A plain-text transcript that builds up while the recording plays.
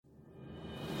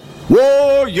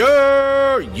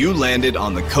Warrior! You landed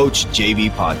on the Coach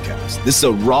JV podcast. This is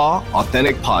a raw,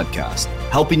 authentic podcast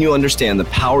helping you understand the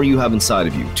power you have inside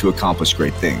of you to accomplish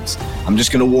great things. I'm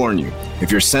just going to warn you, if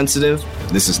you're sensitive,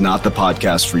 this is not the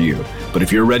podcast for you. But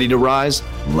if you're ready to rise,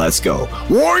 let's go.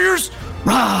 Warriors,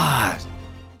 rise!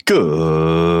 Good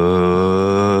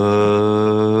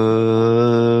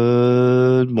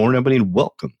morning, everybody, and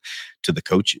welcome to the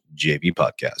Coach JV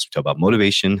podcast. We talk about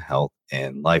motivation, health,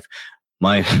 and life.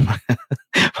 My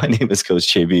name is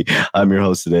Coach JV. I'm your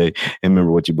host today. And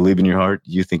remember, what you believe in your heart,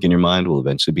 you think in your mind will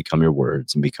eventually become your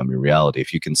words and become your reality.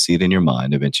 If you can see it in your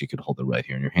mind, eventually you can hold it right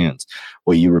here in your hands.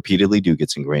 What you repeatedly do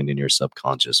gets ingrained in your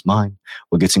subconscious mind.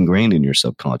 What gets ingrained in your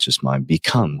subconscious mind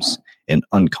becomes an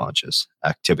unconscious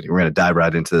activity. We're going to dive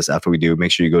right into this. After we do,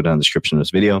 make sure you go down the description of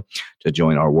this video to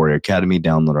join our Warrior Academy,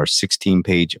 download our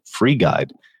 16-page free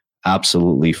guide.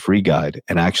 Absolutely free guide.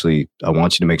 And actually, I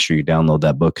want you to make sure you download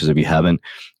that book, because if you haven't,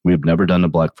 we've never done a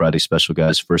Black Friday special,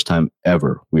 guys. First time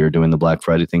ever we are doing the Black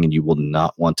Friday thing, and you will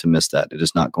not want to miss that. It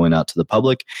is not going out to the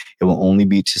public. It will only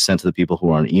be sent to the people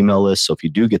who are on our email list. So if you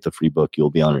do get the free book,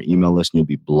 you'll be on our email list and you'll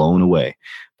be blown away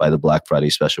by the Black Friday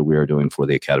special we are doing for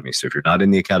the Academy. So if you're not in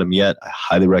the Academy yet, I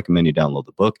highly recommend you download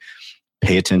the book.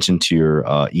 Pay attention to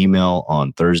your email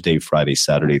on Thursday, Friday,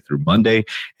 Saturday through Monday,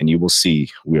 and you will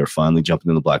see we are finally jumping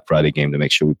in the Black Friday game to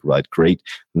make sure we provide great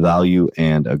value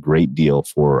and a great deal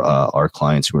for our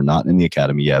clients who are not in the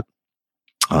Academy yet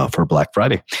for Black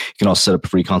Friday. You can also set up a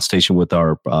free consultation with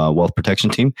our wealth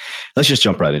protection team. Let's just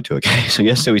jump right into it. Okay. So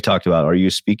yesterday we talked about, are you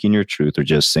speaking your truth or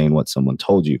just saying what someone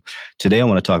told you? Today I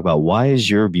want to talk about, why is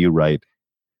your view right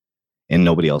and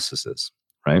nobody else's is,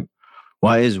 right?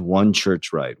 Why is one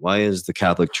church right? Why is the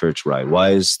Catholic Church right?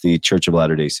 Why is the Church of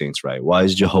Latter-day Saints right? Why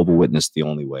is Jehovah's Witness the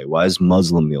only way? Why is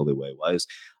Muslim the only way? Why is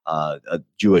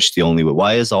Jewish the only way?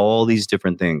 Why is all these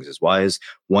different things? Why is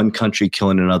one country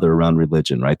killing another around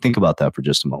religion, right? Think about that for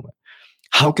just a moment.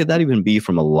 How could that even be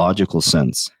from a logical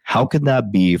sense? How could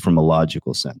that be from a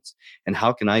logical sense? And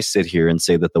how can I sit here and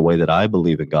say that the way that I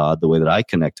believe in God, the way that I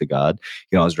connect to God,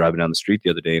 I was driving down the street the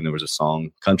other day and there was a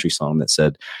song, country song that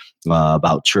said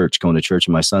about church, going to church.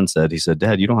 And my son said,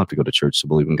 Dad, you don't have to go to church to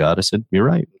believe in God. I said, you're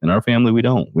right. In our family, we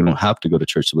don't. We don't have to go to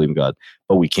church to believe in God,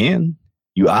 but we can.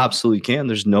 You absolutely can.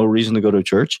 There's no reason to go to a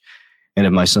church. And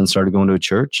if my son started going to a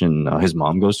church and his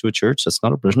mom goes to a church,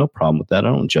 there's no problem with that. I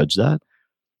don't judge that.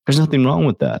 There's nothing wrong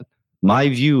with that. My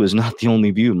view is not the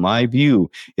only view. My view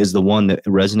is the one that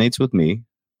resonates with me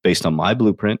based on my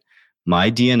blueprint, my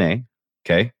DNA,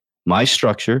 okay, my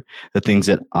structure, the things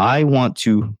that I want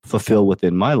to fulfill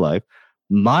within my life,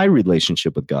 my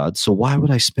relationship with God. So why would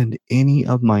I spend any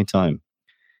of my time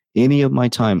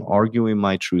arguing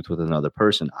my truth with another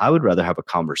person? I would rather have a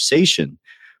conversation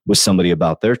with somebody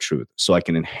about their truth so I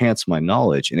can enhance my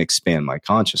knowledge and expand my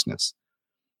consciousness.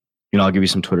 I'll give you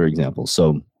some Twitter examples.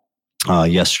 So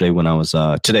yesterday when I was,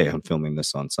 today I'm filming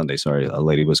this on Sunday, sorry, a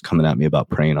lady was coming at me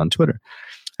about praying on Twitter.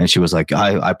 And she was like,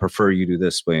 I prefer you do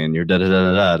this way and you're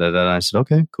da-da-da-da-da-da. I said,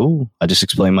 okay, cool. I just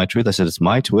explained my truth. I said, it's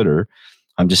my Twitter.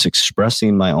 I'm just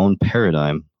expressing my own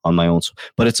paradigm on my own,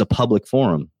 but it's a public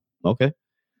forum. Okay,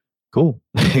 cool.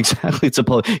 Exactly. It's a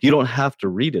public, you don't have to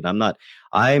read it. I'm not,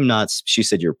 she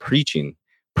said, you're preaching.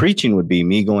 Preaching would be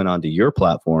me going onto your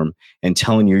platform and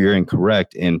telling you you're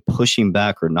incorrect and pushing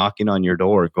back or knocking on your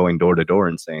door, going door to door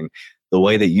and saying the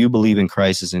way that you believe in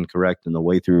Christ is incorrect, and the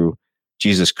way through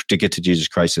Jesus to get to Jesus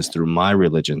Christ is through my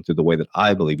religion, through the way that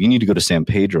I believe. You need to go to San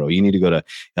Pedro. You need to go to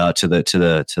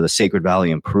the Sacred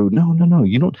Valley in Peru. No.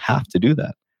 You don't have to do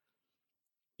that.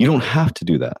 You don't have to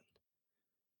do that.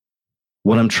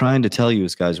 What I'm trying to tell you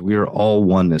is, guys, we are all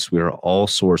oneness. We are all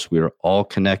source. We are all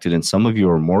connected. And some of you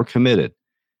are more committed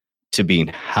to being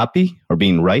happy or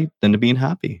being right than to being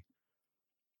happy.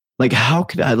 Like, how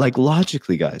could I,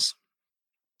 logically, guys,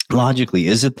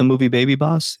 is it the movie Baby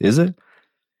Boss? Is it?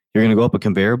 You're going to go up a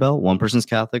conveyor belt. One person's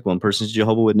Catholic, one person's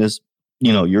Jehovah's Witness.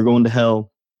 You're going to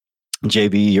hell.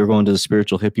 JV, you're going to the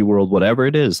spiritual hippie world, whatever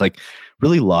it is. Like,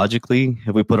 really logically,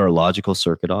 if we put our logical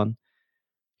circuit on,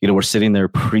 we're sitting there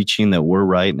preaching that we're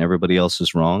right and everybody else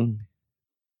is wrong.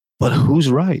 But who's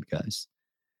right, guys?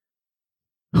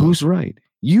 Who's right?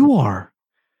 You are.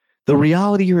 The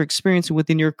reality you're experiencing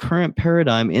within your current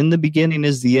paradigm, in the beginning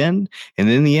is the end. And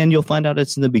in the end, you'll find out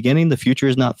it's in the beginning. The future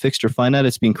is not fixed or finite.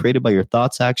 It's being created by your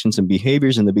thoughts, actions, and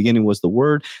behaviors. In the beginning was the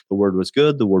Word. The Word was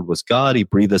good. The Word was God. He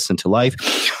breathed us into life.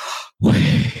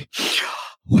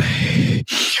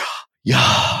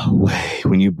 Yahweh.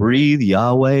 When you breathe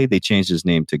Yahweh, they changed his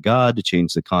name to God to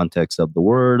change the context of the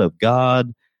word of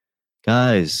God.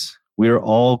 Guys, We are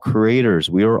all creators.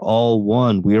 We are all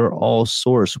one. We are all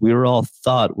source. We are all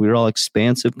thought. We are all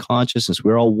expansive consciousness.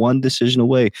 We're all one decision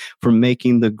away from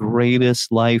making the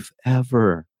greatest life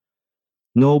ever.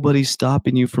 Nobody's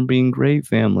stopping you from being great,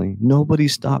 family.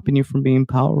 Nobody's stopping you from being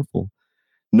powerful.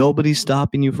 Nobody's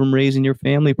stopping you from raising your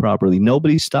family properly.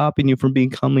 Nobody's stopping you from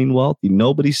becoming wealthy.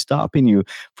 Nobody's stopping you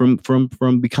from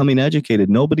becoming educated.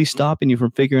 Nobody's stopping you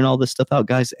from figuring all this stuff out.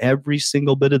 Guys, every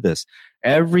single bit of this,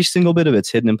 every single bit of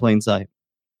it's hidden in plain sight.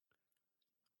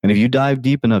 And if you dive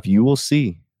deep enough, you will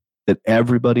see that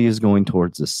everybody is going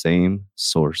towards the same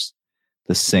source,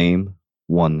 the same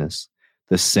oneness,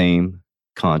 the same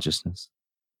consciousness.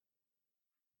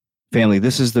 Family,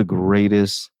 this is the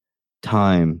greatest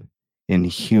time in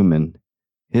human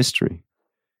history.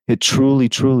 It truly,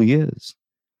 truly is.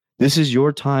 This is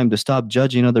your time to stop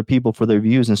judging other people for their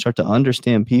views and start to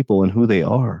understand people and who they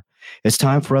are. It's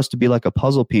time for us to be like a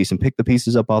puzzle piece and pick the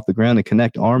pieces up off the ground and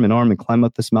connect arm in arm and climb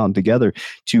up this mountain together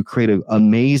to create an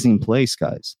amazing place,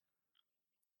 guys.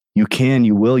 You can,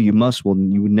 you will, you must,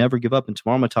 you would never give up. And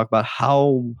tomorrow I'm going to talk about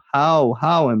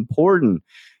how important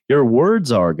your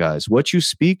words are, guys. What you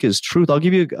speak is truth. I'll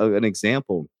give you an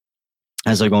example.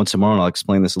 As I go in tomorrow, and I'll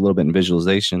explain this a little bit in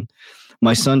visualization.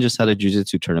 My son just had a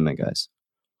jiu-jitsu tournament, guys.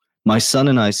 My son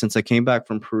and I, since I came back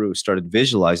from Peru, started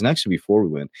visualizing, actually before we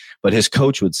went, but his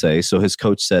coach would say, so his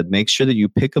coach said, make sure that you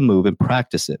pick a move and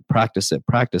practice it.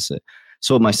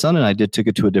 So what my son and I did, took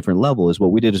it to a different level, is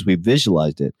what we did is we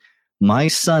visualized it. My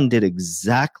son did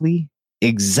exactly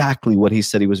what he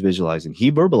said he was visualizing.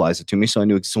 He verbalized it to me, so I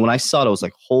knew. So when I saw it, I was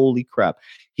like, holy crap.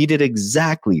 He did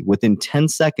exactly, within 10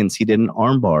 seconds, he did an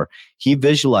arm bar. He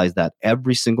visualized that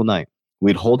every single night.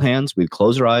 We'd hold hands, we'd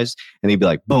close our eyes, and he'd be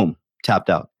like, boom, tapped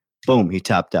out. Boom, he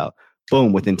tapped out.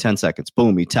 Boom, within 10 seconds.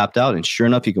 Boom, he tapped out. And sure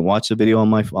enough, you can watch the video on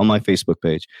my Facebook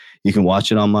page. You can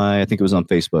watch it on I think it was on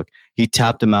Facebook. He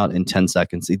tapped him out in 10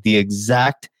 seconds. The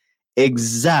exact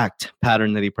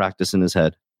pattern that he practiced in his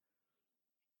head.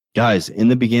 Guys, in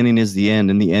the beginning is the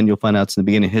end. In the end, you'll find out it's in the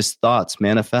beginning. His thoughts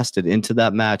manifested into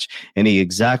that match, and he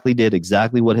did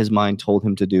exactly what his mind told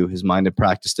him to do. His mind had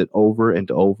practiced it over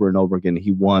and over and over again.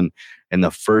 He won in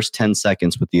the first 10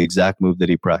 seconds with the exact move that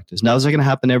he practiced. Now, is that going to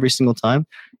happen every single time?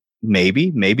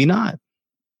 Maybe, maybe not.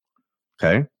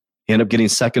 Okay. He ended up getting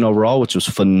second overall, which was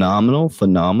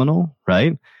phenomenal,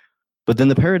 right? But then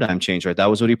the paradigm changed, right? That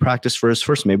was what he practiced for his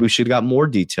first. Maybe we should have got more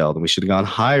detailed and we should have gone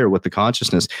higher with the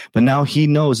consciousness. But now he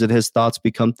knows that his thoughts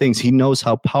become things. He knows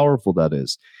how powerful that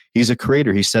is. He's a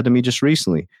creator. He said to me just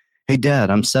recently, hey,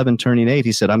 Dad, I'm 7 turning 8.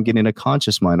 He said, I'm getting a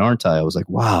conscious mind, aren't I? I was like,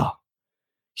 wow.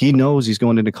 He knows he's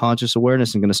going into conscious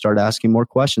awareness and going to start asking more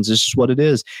questions. It's just what it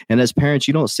is. And as parents,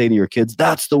 you don't say to your kids,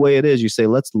 that's the way it is. You say,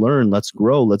 let's learn, let's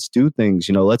grow, let's do things.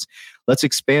 Let's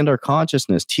expand our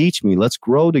consciousness. Teach me. Let's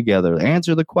grow together.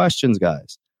 Answer the questions,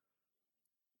 guys.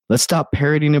 Let's stop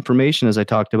parroting information, as I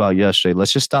talked about yesterday.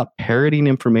 Let's just stop parroting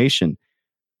information.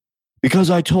 Because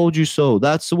I told you so.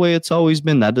 That's the way it's always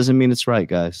been. That doesn't mean it's right,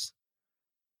 guys.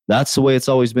 That's the way it's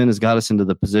always been, has got us into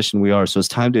the position we are. So it's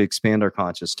time to expand our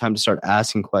consciousness. Time to start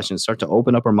asking questions, start to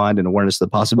open up our mind and awareness to the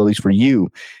possibilities for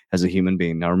you as a human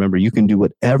being. Now, remember, you can do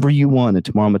whatever you want. And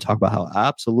tomorrow I'm going to talk about how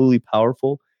absolutely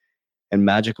powerful and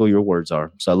magical your words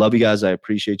are. So I love you guys. I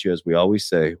appreciate you. As we always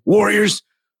say, warriors,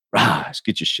 rise,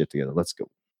 get your shit together. Let's go.